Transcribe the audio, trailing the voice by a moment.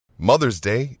Mother's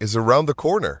Day is around the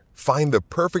corner. Find the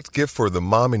perfect gift for the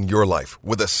mom in your life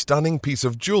with a stunning piece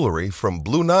of jewelry from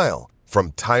Blue Nile.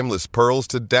 From timeless pearls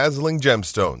to dazzling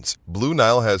gemstones, Blue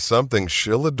Nile has something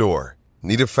she'll adore.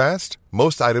 Need it fast?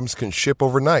 Most items can ship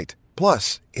overnight.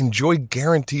 Plus, enjoy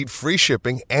guaranteed free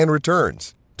shipping and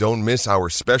returns. Don't miss our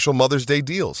special Mother's Day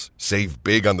deals. Save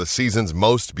big on the season's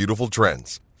most beautiful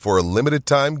trends. For a limited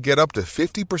time, get up to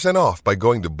 50% off by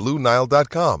going to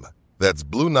BlueNile.com. That's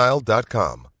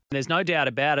BlueNile.com. There's no doubt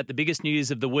about it. The biggest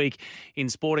news of the week in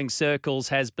sporting circles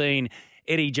has been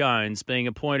Eddie Jones being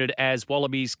appointed as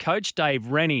Wallabies coach. Dave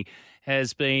Rennie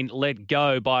has been let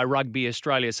go by Rugby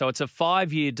Australia. So it's a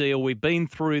 5-year deal. We've been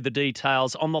through the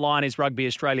details. On the line is Rugby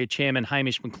Australia Chairman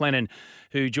Hamish McLennan,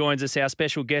 who joins us, our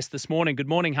special guest this morning. Good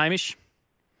morning, Hamish.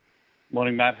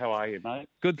 Morning, Matt. How are you, mate?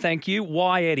 Good, thank you.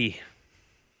 Why Eddie?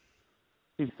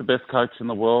 He's the best coach in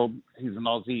the world. He's an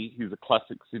Aussie. He's a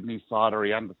classic Sydney sider.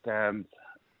 He understands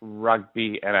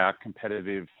rugby and our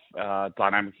competitive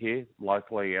dynamic here,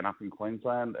 locally and up in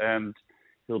Queensland, and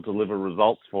he'll deliver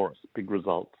results for us, big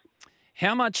results.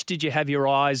 How much did you have your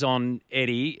eyes on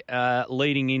Eddie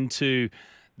leading into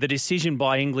the decision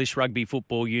by English Rugby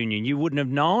Football Union? You wouldn't have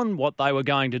known what they were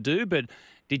going to do, but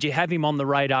did you have him on the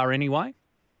radar anyway?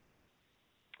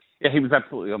 Yeah, he was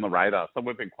absolutely on the radar. So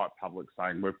we've been quite public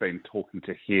saying we've been talking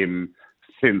to him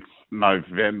since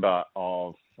November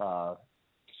of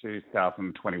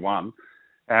 2021.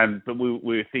 But we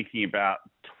were thinking about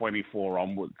 24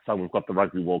 onwards. So we've got the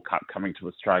Rugby World Cup coming to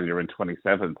Australia in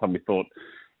 27. So we thought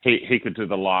he could do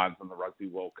the Lions and the Rugby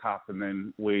World Cup. And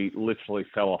then we literally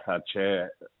fell off our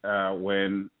chair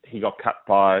when he got cut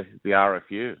by the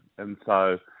RFU. And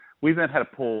so we then had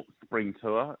a poor spring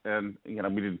tour and, we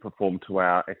didn't perform to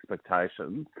our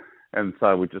expectations. And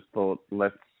so we just thought,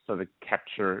 let's sort of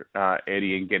capture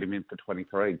Eddie and get him in for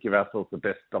 23, give ourselves the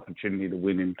best opportunity to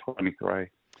win in 23.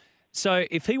 So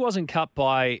if he wasn't cut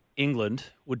by England,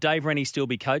 would Dave Rennie still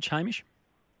be coach, Hamish?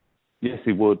 Yes,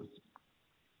 he would.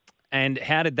 And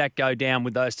how did that go down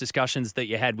with those discussions that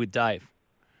you had with Dave?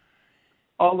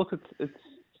 Oh, look, it's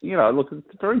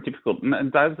very difficult.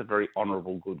 And Dave's a very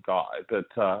honourable, good guy. But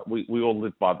we all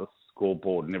live by the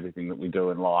scoreboard and everything that we do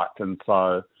in life. And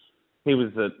so he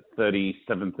was at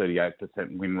 38%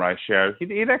 win ratio.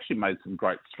 He'd actually made some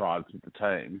great strides with the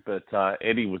team. But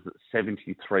Eddie was at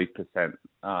 73%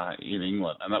 in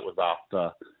England. And that was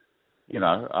after,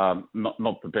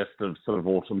 not the best of sort of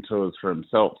autumn tours for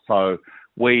himself. So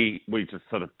we just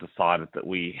sort of decided that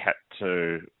we had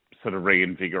to sort of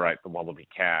reinvigorate the Wallaby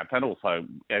camp. And also,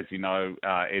 as you know,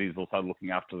 Eddie's also looking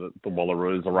after the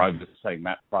Wallaroos or overseeing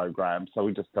that program. So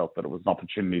we just felt that it was an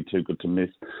opportunity too good to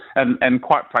miss. And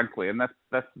quite frankly, and that's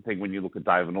the thing when you look at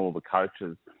Dave and all the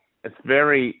coaches, it's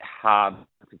very hard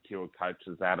to secure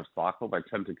coaches out of cycle. They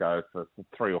tend to go for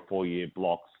 3 or 4 year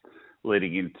blocks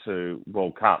leading into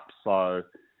World Cup. So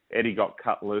Eddie got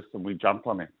cut loose and we jumped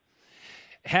on him.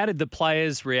 How did the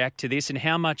players react to this, and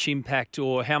how much impact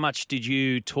or how much did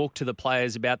you talk to the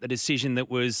players about the decision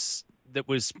that was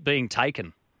being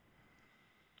taken?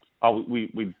 Oh,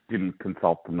 we didn't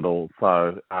consult them at all.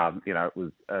 So, it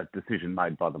was a decision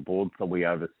made by the board. So we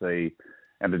oversee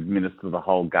and administer the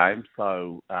whole game.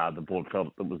 So the board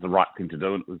felt it was the right thing to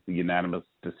do, and it was the unanimous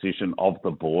decision of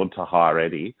the board to hire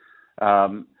Eddie.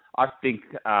 I think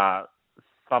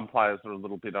some players are a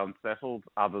little bit unsettled.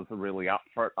 Others are really up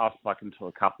for it. I've spoken to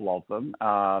a couple of them,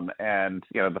 and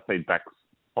the feedback's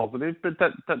positive. But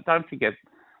don't forget,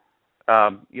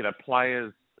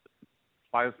 players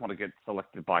want to get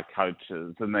selected by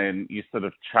coaches, and then you sort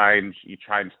of change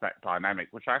that dynamic,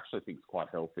 which I actually think is quite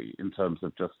healthy in terms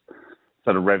of just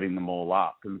sort of revving them all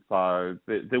up. And so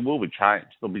there will be change.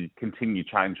 There'll be continued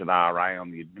change at RA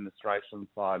on the administration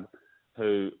side,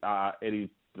 who Eddie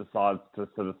decides to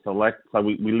sort of select. So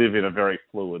we live in a very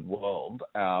fluid world.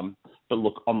 But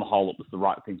look, on the whole, it was the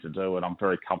right thing to do, and I'm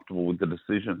very comfortable with the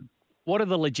decision. What are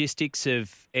the logistics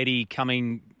of Eddie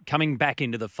coming back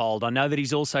into the fold? I know that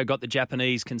he's also got the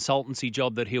Japanese consultancy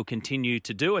job that he'll continue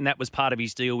to do, and that was part of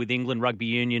his deal with England Rugby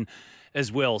Union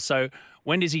as well. So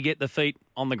when does he get the feet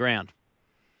on the ground?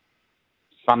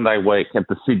 Sunday week at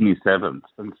the Sydney Sevens.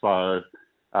 And so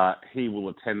he will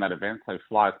attend that event. So he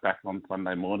flies back on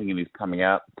Sunday morning and he's coming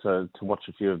out to watch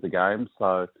a few of the games.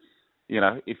 So,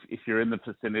 if you're in the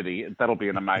vicinity, that'll be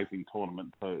an amazing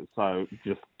tournament too. So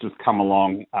just come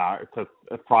along. It's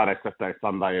a Friday, Saturday,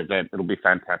 Sunday event. It'll be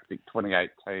fantastic. 28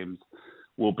 teams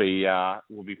will be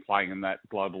playing in that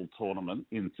global tournament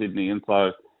in Sydney. And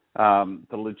so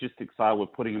the logistics are we're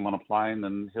putting him on a plane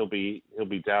and he'll be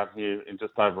down here in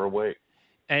just over a week.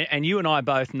 And you and I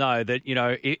both know that,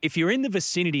 if you're in the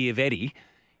vicinity of Eddie,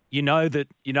 you know that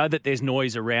there's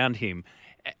noise around him.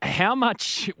 How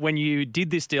much, when you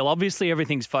did this deal, obviously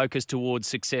everything's focused towards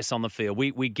success on the field.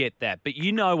 We get that. But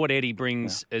you know what Eddie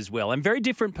brings as well. And very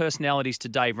different personalities to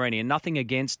Dave Rennie. And nothing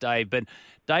against Dave, but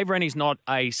Dave Rennie's not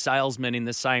a salesman in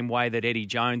the same way that Eddie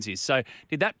Jones is. So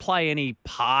did that play any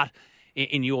part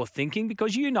in your thinking?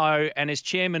 Because you know, and as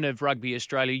chairman of Rugby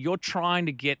Australia, you're trying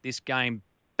to get this game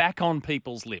back on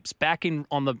people's lips, back in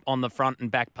on the front and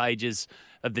back pages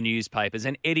of the newspapers.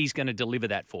 And Eddie's going to deliver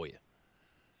that for you.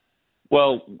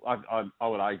 Well, I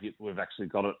would argue we've actually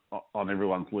got it on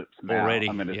everyone's lips now. Already.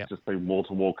 I mean, it's just been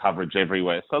wall-to-wall coverage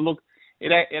everywhere. So, look,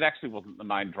 it actually wasn't the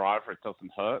main driver. It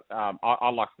doesn't hurt. I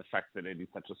like the fact that Eddie's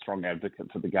such a strong advocate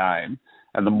for the game.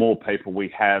 And the more people we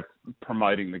have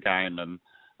promoting the game and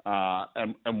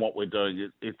what we're doing,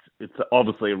 it's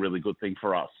obviously a really good thing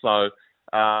for us. So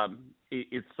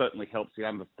it certainly helps you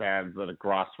understand that at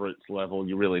grassroots level,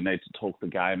 you really need to talk the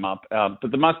game up.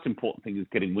 But the most important thing is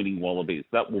getting winning Wallabies.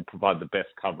 That will provide the best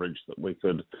coverage that we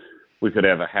could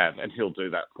ever have, and he'll do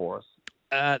that for us.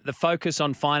 The focus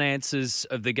on finances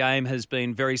of the game has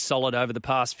been very solid over the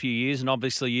past few years, and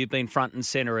obviously you've been front and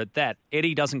centre at that.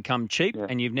 Eddie doesn't come cheap,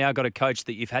 and you've now got a coach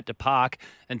that you've had to park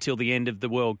until the end of the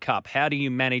World Cup. How do you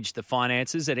manage the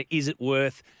finances, and is it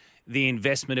worth the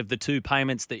investment of the two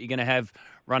payments that you're going to have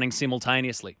running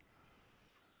simultaneously?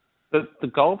 The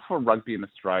goal for rugby in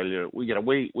Australia, we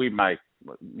make,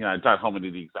 don't hold me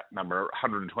to the exact number,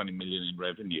 120 million in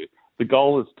revenue. The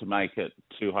goal is to make it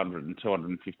 200 and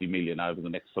 250 million over the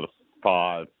next sort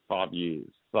of five years.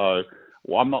 So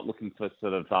I'm not looking for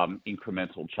sort of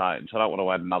incremental change. I don't want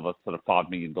to add another sort of $5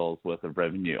 million worth of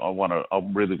revenue. I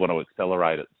really want to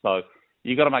accelerate it. So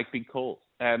you got to make big calls.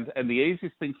 And the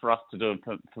easiest thing for us to do,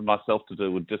 and for myself to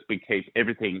do, would just be keep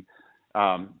everything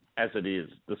as it is,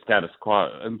 the status quo.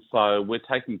 And so we're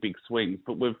taking big swings,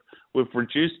 but we've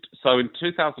reduced. So in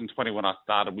 2020, when I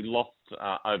started, we lost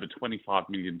over $25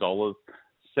 million. $7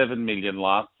 million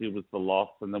last year was the loss,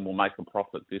 and then we'll make a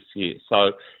profit this year.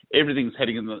 So everything's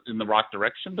heading in the right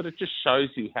direction, but it just shows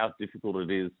you how difficult it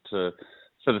is to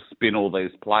sort of spin all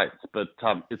these plates. But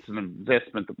it's an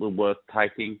investment that we're worth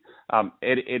taking.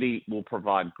 Eddie will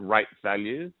provide great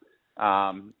value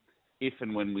if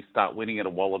and when we start winning at a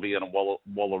Wallaby and a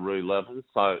Wallaroo level.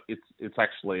 So it's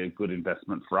actually a good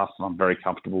investment for us, and I'm very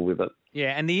comfortable with it.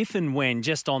 Yeah, and the if and when,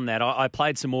 just on that, I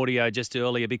played some audio just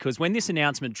earlier because when this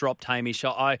announcement dropped, Hamish,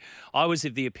 I was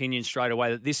of the opinion straight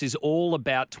away that this is all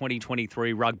about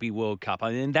 2023 Rugby World Cup.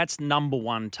 I mean, that's number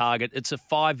one target. It's a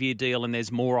 5-year deal and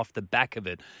there's more off the back of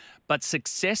it. But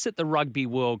success at the Rugby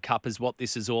World Cup is what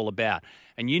this is all about.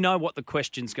 And you know what the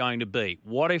question's going to be.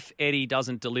 What if Eddie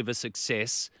doesn't deliver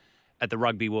success at the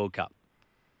Rugby World Cup?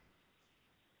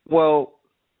 Well,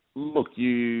 look,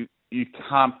 you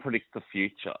can't predict the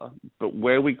future, but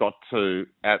where we got to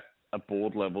at a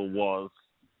board level was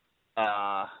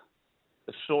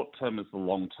the short term is the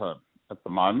long term at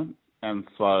the moment. And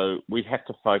so we had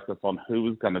to focus on who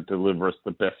was going to deliver us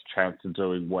the best chance of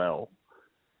doing well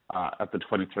at the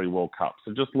 23 World Cup.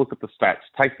 So just look at the stats,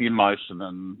 take the emotion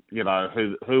and,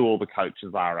 who all the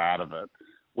coaches are out of it.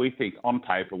 We think on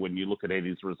paper, when you look at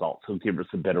Eddie's results, he'll give us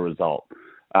a better result.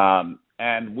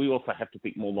 And we also have to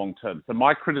think more long-term. So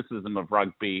my criticism of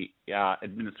rugby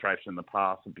administration in the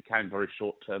past, it became very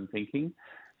short-term thinking.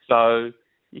 So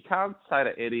you can't say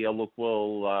to Eddie, oh, look,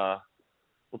 we'll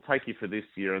take you for this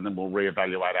year and then we'll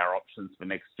reevaluate our options for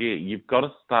next year. You've got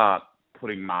to start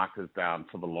putting markers down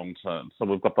for the long term. So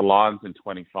we've got the Lions in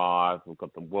 25, we've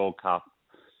got the World Cup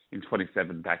in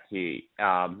 27 back here.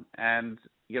 And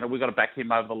we've got to back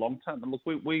him over the long term. And look,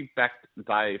 we backed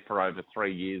Dave for over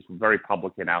 3 years. We're very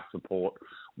public in our support.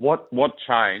 What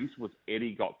changed was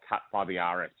Eddie got cut by the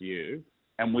RFU,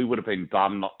 and we would have been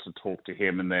dumb not to talk to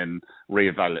him and then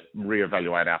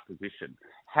reevaluate our position.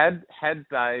 Had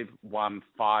Dave won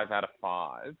 5 out of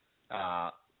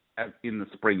 5 in the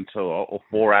spring tour, or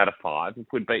 4 out of 5, if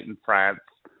we'd beaten France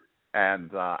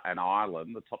and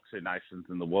Ireland, the top 2 nations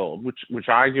in the world, which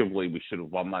arguably we should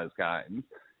have won those games,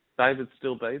 David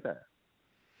still be there.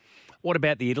 What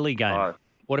about the Italy game? Oh.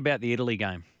 What about the Italy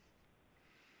game?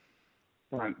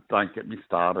 Don't get me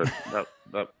started.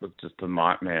 that was just a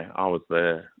nightmare. I was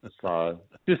there. So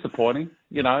disappointing.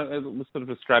 It was sort of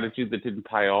a strategy that didn't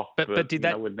pay off. But did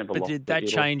that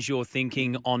change your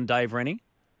thinking on Dave Rennie?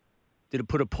 Did it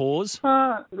put a pause?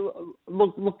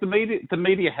 Look. The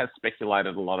media has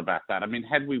speculated a lot about that. I mean,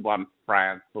 had we won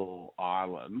France or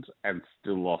Ireland and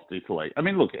still lost Italy? I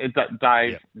mean, look,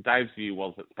 Dave's view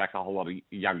was it's back a whole lot of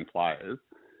young players,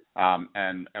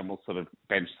 and we'll sort of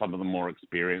bench some of the more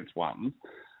experienced ones.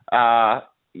 We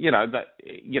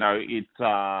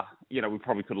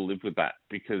probably could have lived with that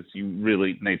because you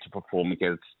really need to perform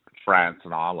against France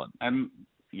and Ireland. And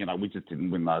we just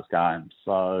didn't win those games.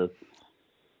 So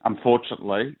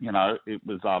unfortunately, it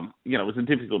was a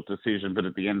difficult decision, but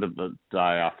at the end of the day,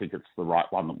 I think it's the right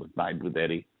one that was made with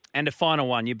Eddie. And a final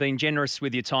one. You've been generous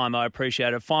with your time. I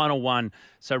appreciate it. A final one.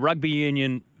 So rugby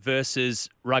union versus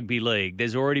rugby league.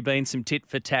 There's already been some tit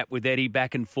for tat with Eddie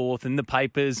back and forth in the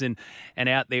papers and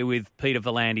out there with Peter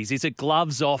V'landys. Is it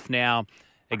gloves off now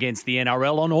against the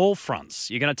NRL on all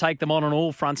fronts? You're going to take them on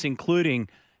all fronts, including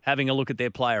having a look at their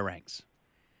player ranks.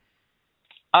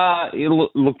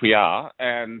 Look, we are,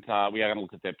 and we are going to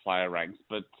look at their player ranks,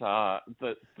 but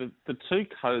the two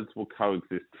codes will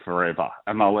coexist forever,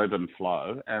 and they'll ebb and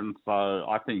flow. And so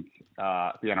I think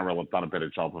the NRL have done a better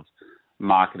job of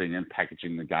marketing and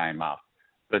packaging the game up.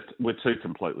 But we're two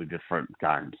completely different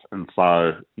games, and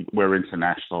so we're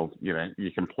international.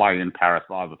 You can play in Paris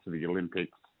either for the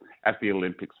Olympics, at the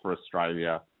Olympics for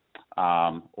Australia,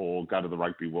 or go to the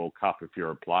Rugby World Cup if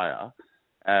you're a player.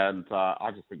 And I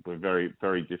just think we're very,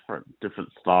 very different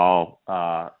style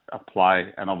of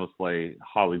play, and obviously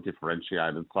highly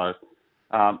differentiated. So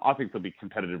I think there'll be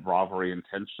competitive rivalry and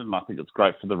tension. I think it's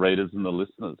great for the readers and the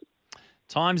listeners.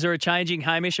 Times are changing,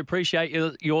 Hamish. Appreciate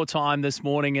your time this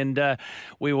morning, and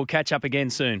we will catch up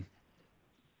again soon.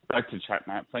 Great to chat,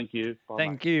 Matt. Thank you. Bye,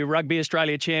 Thank you. Rugby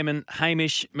Australia Chairman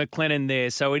Hamish McLennan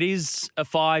there. So it is a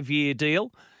 5-year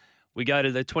deal. We go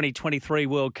to the 2023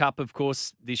 World Cup, of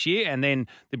course, this year, and then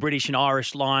the British and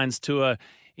Irish Lions tour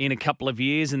in a couple of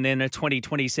years, and then a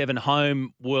 2027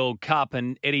 home World Cup.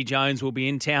 And Eddie Jones will be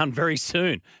in town very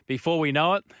soon. Before we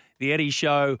know it, the Eddie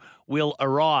Show will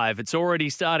arrive. It's already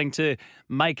starting to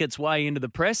make its way into the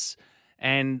press,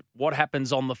 and what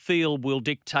happens on the field will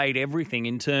dictate everything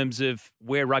in terms of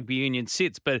where rugby union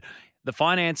sits. But the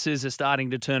finances are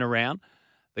starting to turn around.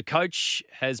 The coach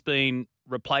has been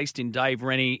replaced in Dave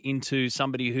Rennie into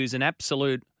somebody who's an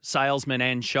absolute salesman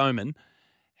and showman.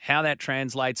 How that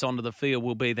translates onto the field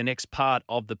will be the next part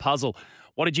of the puzzle.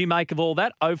 What did you make of all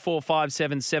that?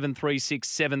 0457 736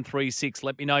 736.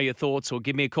 Let me know your thoughts or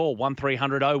give me a call.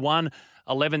 1300 01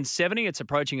 1170. It's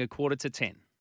approaching 9:45.